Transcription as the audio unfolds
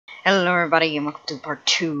Hello everybody and welcome to part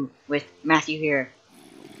 2 with Matthew here.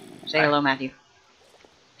 Say Hi. hello, Matthew.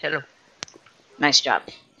 Hello. Nice job.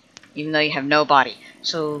 Even though you have no body.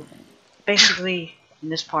 So basically in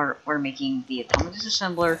this part we're making the atomic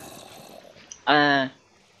disassembler,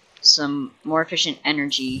 some more efficient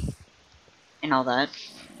energy and all that.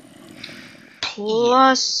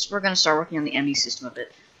 Plus we're gonna start working on the enemy system a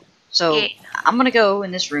bit. So I'm gonna go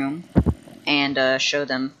in this room and show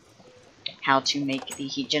them how to make the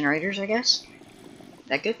heat generators, I guess. Is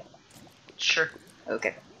that good? Sure.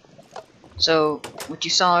 Okay. So what you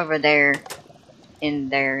saw over there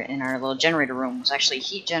in our little generator room was actually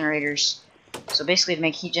heat generators. So basically to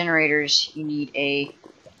make heat generators you need a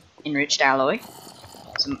enriched alloy,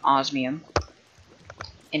 some osmium,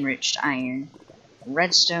 enriched iron,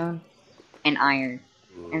 redstone, and iron.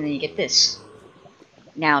 And then you get this.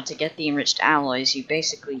 Now to get the enriched alloys you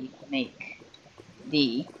basically make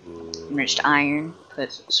the enriched iron,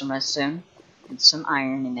 put some redstone and some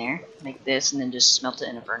iron in there, like this, and then just smelt it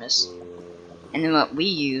in a furnace. And then what we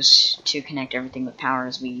use to connect everything with power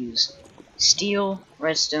is we use steel,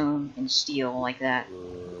 redstone, and steel like that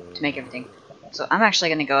to make everything. So I'm actually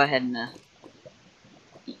going to go ahead and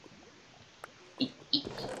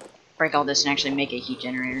break all this and actually make a heat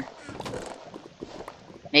generator.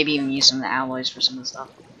 Maybe even use some of the alloys for some of the stuff.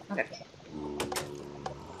 Okay.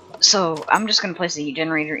 So I'm just going to place the heat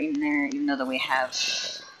generator in there, even though that we have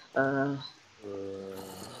Just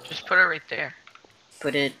put it right there.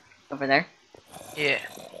 put it over there. Yeah.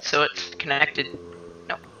 So it's connected.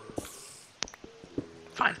 No.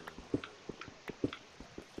 Fine.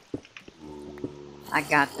 I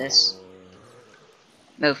got this.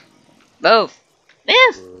 Move. Move!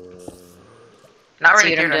 Move! Not See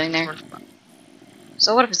right what here. I'm doing That's the there? source spot.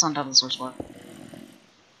 So what if it's on top of the source block?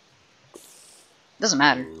 Doesn't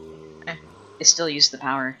matter. Eh. It still uses the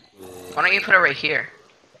power. Why don't you put it right here?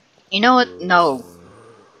 You know what? No.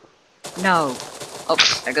 No.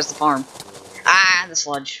 Oh, there goes the farm. Ah, the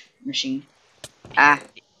sludge machine. Ah.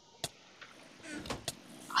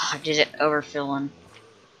 Oh, did it overfilling?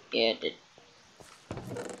 Yeah, it did.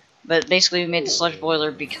 But basically we made the sludge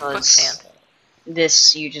boiler because Quicksand.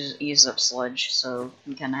 this uses up sludge, so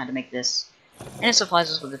we kinda had to make this. And it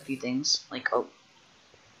supplies us with a few things, like, oh,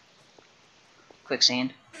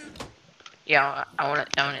 quicksand. Yeah, I want it.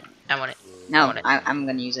 I want it. I want it. No, I want it. I'm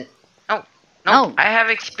gonna use it. No. No. I have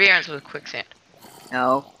experience with quicksand.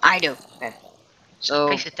 No, I do. Okay. So,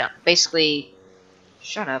 Place it down. basically,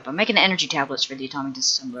 shut up. I'm making energy tablets for the atomic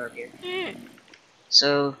disassembler up here.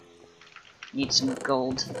 So, need some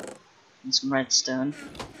gold and some redstone.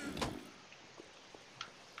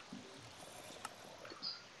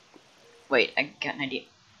 Wait, I got an idea.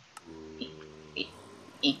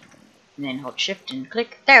 And then hold shift and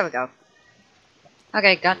click. There we go.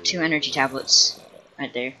 Okay, got 2 energy tablets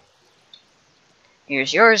right there.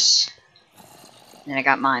 Here's yours. And I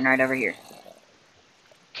got mine right over here.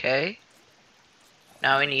 Okay.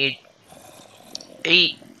 Now we need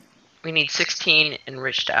 8. We need 16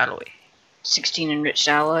 enriched alloy. 16 enriched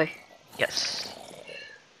alloy. Yes.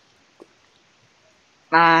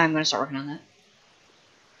 I'm gonna start working on that.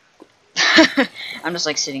 I'm just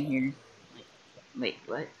like sitting here. Like, wait,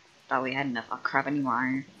 what? Thought we had enough. Oh crap, I need more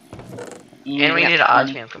iron. And we need an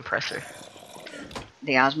osmium compressor.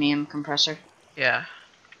 The osmium compressor? Yeah.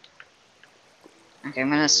 Okay, I'm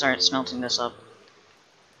gonna start smelting this up.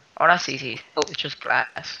 Oh, that's easy. Oh. It's just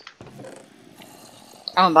glass.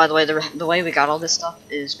 Oh, and by the way, the way we got all this stuff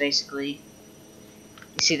is basically,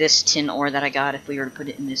 you see this tin ore that I got, if we were to put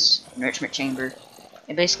it in this enrichment chamber,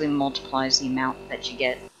 it basically multiplies the amount that you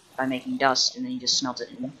get by making dust, and then you just smelt it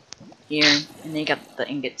in here, and then you got the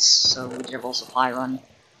ingots, so we did a little supply run,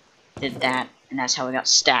 did that, and that's how we got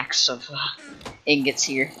stacks of ingots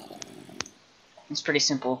here. It's pretty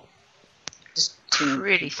simple. Just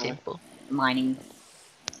Pretty simple. mining.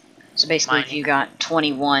 So basically, if you got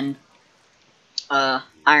 21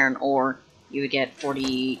 iron ore, you would get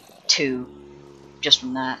 42 just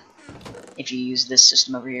from that, if you use this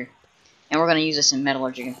system over here. And we're going to use this in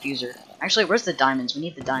metallurgic infuser. Actually, where's the diamonds? We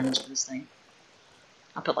need the diamonds for this thing.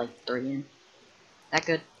 I'll put like 3 in. That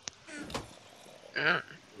good?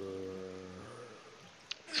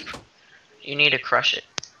 You need to crush it.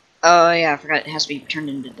 Oh yeah, I forgot it has to be turned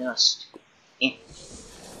into dust. Yeah.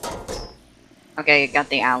 Okay, I got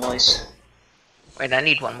the alloys. Wait, I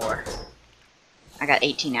need one more. I got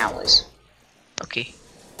 18 alloys. Okay.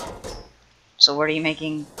 So what are you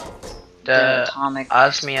making? The atomic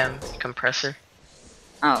osmium compressor.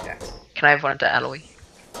 Oh, okay. Can I have one of the alloy?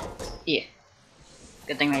 Yeah.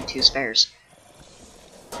 Good thing we had 2 spares.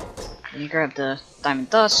 Then you grab the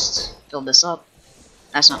diamond dust, fill this up.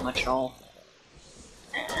 That's not much at all.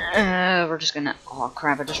 We're just gonna. Oh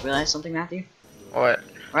crap! I just realized something, Matthew. What?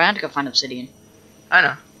 We're gonna have to go find obsidian. I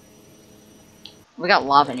know. We got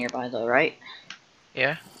lava nearby, though, right?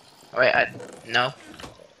 Yeah. Wait, no.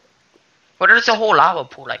 But there's a whole lava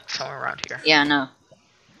pool like somewhere around here. Yeah, no.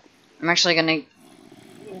 I'm actually gonna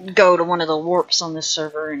go to one of the warps on this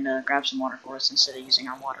server and grab some water for us instead of using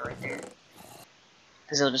our water right there.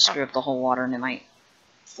 Because it'll just screw up the whole water and it might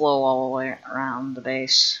flow all the way around the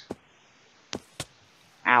base.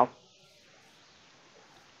 Ow.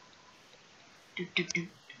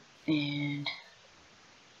 And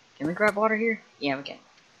can we grab water here? Yeah, we can.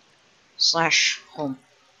 Slash home.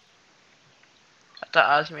 I thought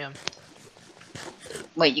osmium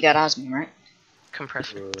Wait, you got osmium, right?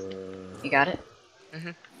 compressor. You got it?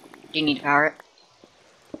 Mm-hmm. Do you need to power it?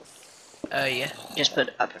 Yeah. Just put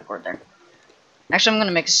up a cord there. Actually, I'm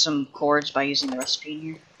gonna mix some cords by using the recipe in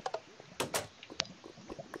here.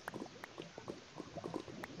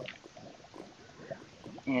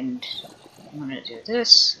 And I'm gonna do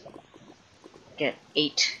this. Get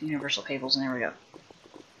 8 universal cables, and there we go.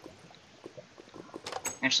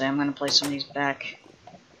 Actually, I'm gonna place some of these back.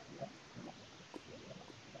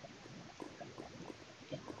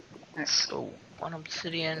 So, one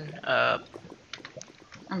obsidian, I'm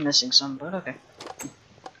missing some, but okay.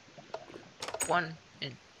 1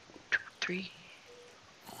 and 2, 3.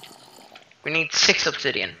 We need 6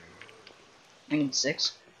 obsidian. We need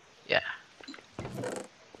 6. Yeah.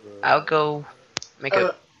 I'll go make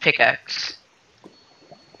a pickaxe.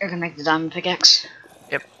 You're gonna make the diamond pickaxe?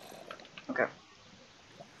 Yep. Okay.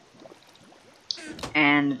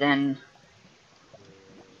 And then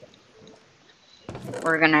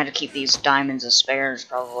we're gonna have to keep these diamonds as spares,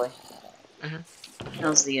 probably.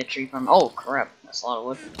 How's the tree farm? Oh crap, that's a lot of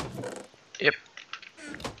wood. Yep.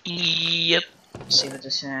 Yep. Let's see what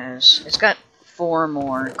this has. It's got 4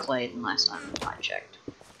 more clay than last time I checked.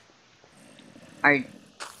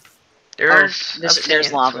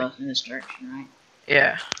 There's lava in this direction, right?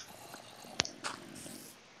 Yeah.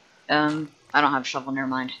 I don't have a shovel, never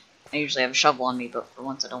mind. I usually have a shovel on me, but for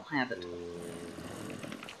once I don't have it.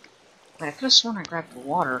 But I could have sworn I grabbed the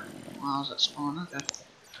water while I was at spawn, okay.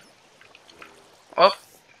 Oh.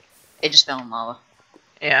 It just fell in lava.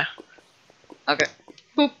 Yeah. Okay.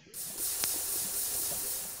 Boop.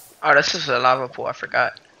 Oh, this is a lava pool, I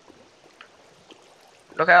forgot.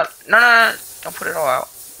 Look out. No, no, no. Don't put it all out.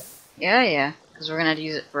 Yeah, because we're gonna have to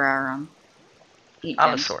use it for our, heat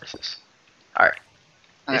Lava gems. sources. Alright.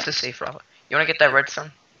 Okay. This is safe lava. You wanna get that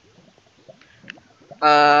redstone?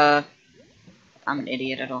 I'm an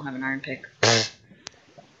idiot, I don't have an iron pick.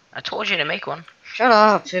 I told you to make one. Shut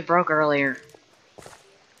up, it broke earlier.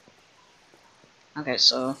 Okay,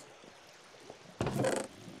 so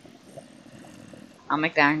I'll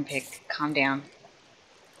make the iron pick. Calm down.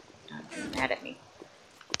 Don't be mad at me.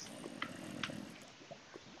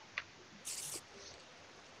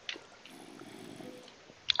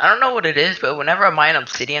 I don't know what it is, but whenever I mine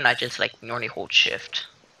obsidian, I just like normally hold shift.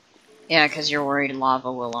 Yeah, because you're worried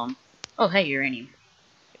lava will, Oh, hey, uranium.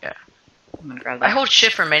 Yeah. I'm gonna grab that. I hold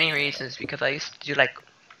shift for many reasons, because I used to do like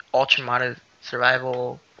ultra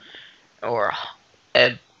survival or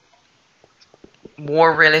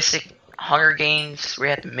more realistic Hunger Games where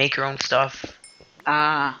you have to make your own stuff.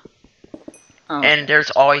 Ah. Oh. And there's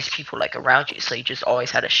always people like around you, so you just always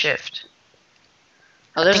had a shift.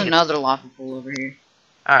 Oh, there's another lava pool over here.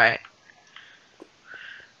 Alright.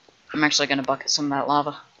 I'm actually gonna bucket some of that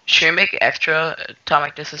lava. Should we make extra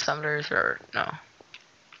atomic disassemblers or no?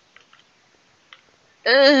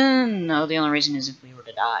 No, the only reason is if we were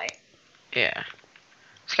to die. Yeah.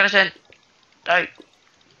 Skeleton! Die!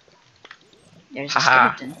 There's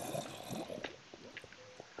Haha. a skeleton.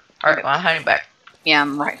 Alright, well, I'm heading back. Yeah,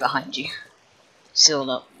 I'm right behind you. Sealed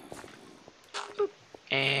up.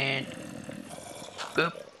 And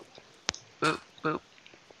boop. Boop, boop.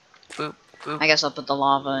 Boop, boop. I guess I'll put the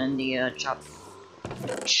lava in the chop.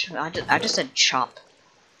 I just said chop.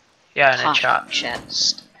 Yeah, and a Top chop.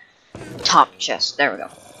 chest. Top chest. There we go.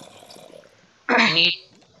 I need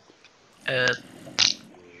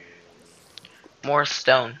more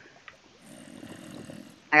stone.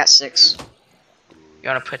 I got 6. You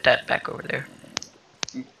wanna put that back over there?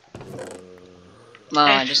 Well,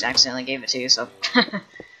 I just accidentally gave it to you, so.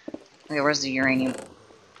 Okay, where's the uranium?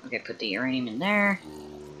 Okay, put the uranium in there.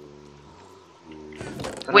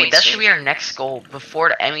 Wait, that should be our next goal. Before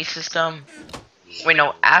the ME system. Wait,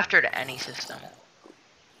 no, after the NE system.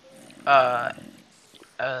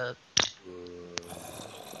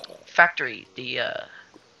 Factory.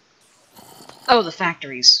 Oh, the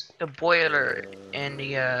factories. The boiler and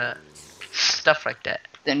the, stuff like that.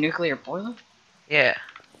 The nuclear boiler? Yeah.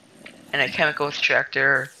 And a chemical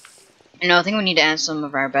extractor. No, I think we need to add some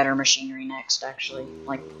of our better machinery next, actually.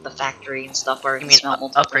 Like the factory and stuff where we You can mean smelt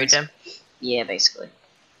multiple upgrade things. them? Yeah, basically.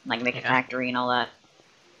 Like make a Yeah. factory and all that.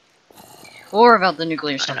 We'll worry about the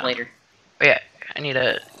nuclear stuff know. later. Oh, yeah, I need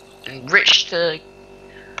to enrich the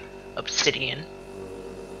obsidian.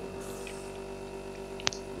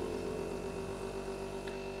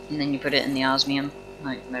 And then you put it in the osmium,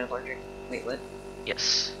 like metallurgic. Wait, what?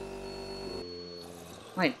 Yes.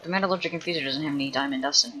 Wait, the metallurgic infuser doesn't have any diamond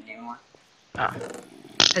dust in it anymore. Oh.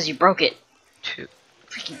 Because you broke it. 2.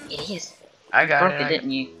 Freaking idiot. I You got broke it. it,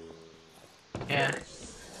 didn't you? Yeah.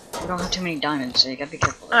 We don't have too many diamonds, so you gotta be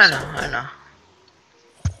careful. I know.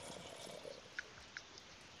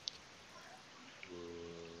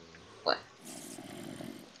 What?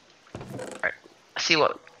 Alright. See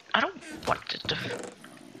what? I don't want to.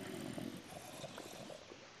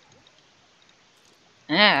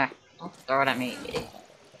 Yeah. Don't throw it at me, idiot.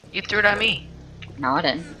 You threw it at me. No, I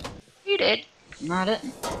didn't. You did. No, I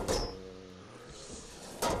didn't.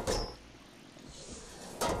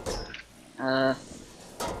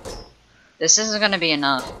 This isn't gonna be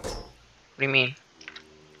enough. What do you mean?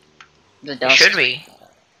 The It dust. should be.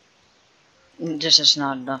 Just is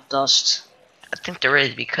not enough dust. I think there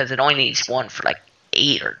is because it only needs 1 for like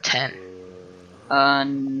 8 or 10.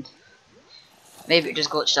 Maybe it just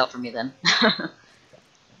glitched out for me then.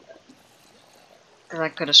 Because I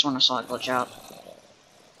could have sworn I saw it glitch out.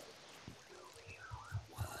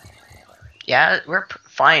 Yeah, we're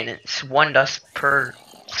fine. It's 1 dust per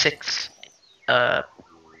 6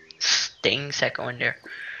 things that go in there.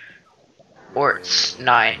 Or it's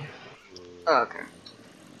 9. Oh, okay.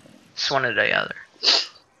 It's one or the other.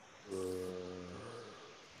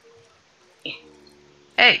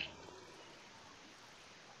 Hey!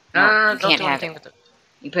 No, you don't can't do have anything it. with it.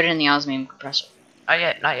 You put it in the osmium compressor. Not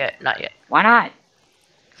yet. Why not?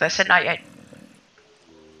 Cause I said not yet.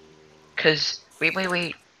 Cause, wait. Let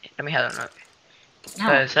me have that note. No.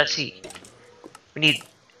 Cause, let's see. We need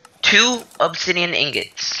 2 obsidian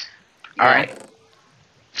ingots. Yeah. Alright.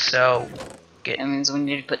 So, That means we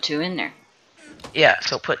need to put 2 in there. yeah,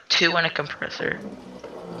 so put 2 in a compressor.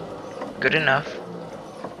 Good enough.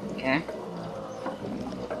 Okay.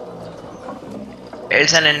 And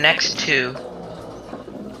then the next 2,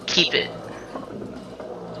 keep it.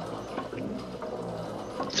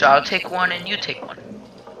 So I'll take 1 and you take 1.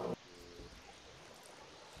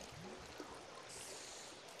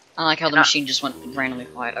 I like how the machine just went randomly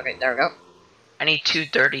quiet. Okay, there we go. I need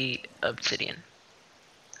 230 obsidian.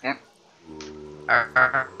 Okay.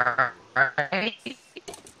 Alright.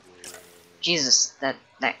 Jesus, that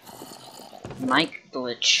mic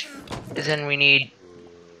glitch. And then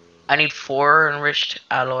I need 4 enriched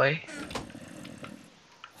alloy.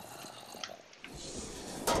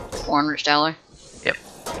 4 enriched alloy? Yep.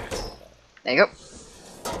 There you go.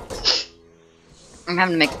 I'm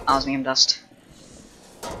having to make osmium dust.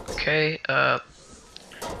 Okay,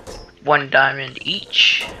 1 diamond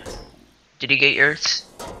each. Did you get yours?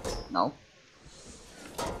 No.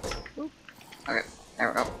 Okay, there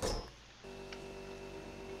we go.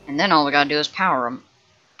 And then all we gotta do is power them.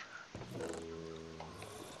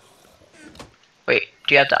 Wait,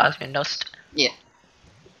 do you have the osmium dust? Yeah.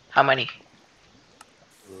 How many?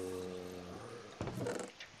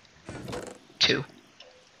 2.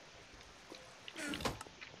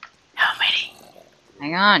 How many?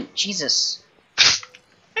 Hang on, Jesus. I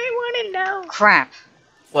wanna know. Crap.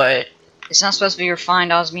 What? It's not supposed to be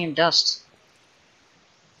refined osmium dust.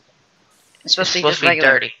 It's supposed to be just be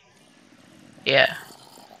regular. dirty. Yeah.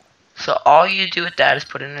 So all you do with that is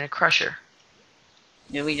put it in a crusher.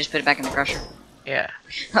 Did we just put it back in the crusher? Yeah.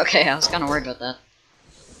 Okay, I was kinda worried about that.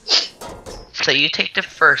 So you take the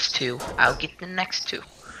first 2, I'll get the next 2.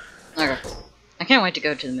 Okay. I can't wait to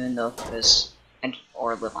go to the moon though,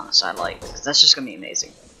 or live on a satellite, because that's just gonna be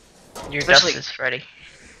amazing. Your Especially- dust is ready.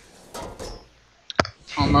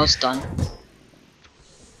 Almost done.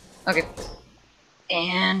 Okay.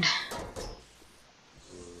 And...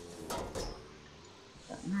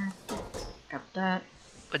 got that.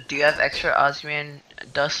 But do you have extra osmium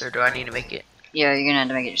dust or do I need to make it? Yeah, you're gonna have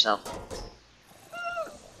to make it yourself.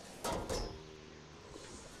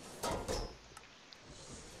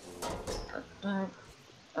 Put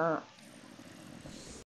that.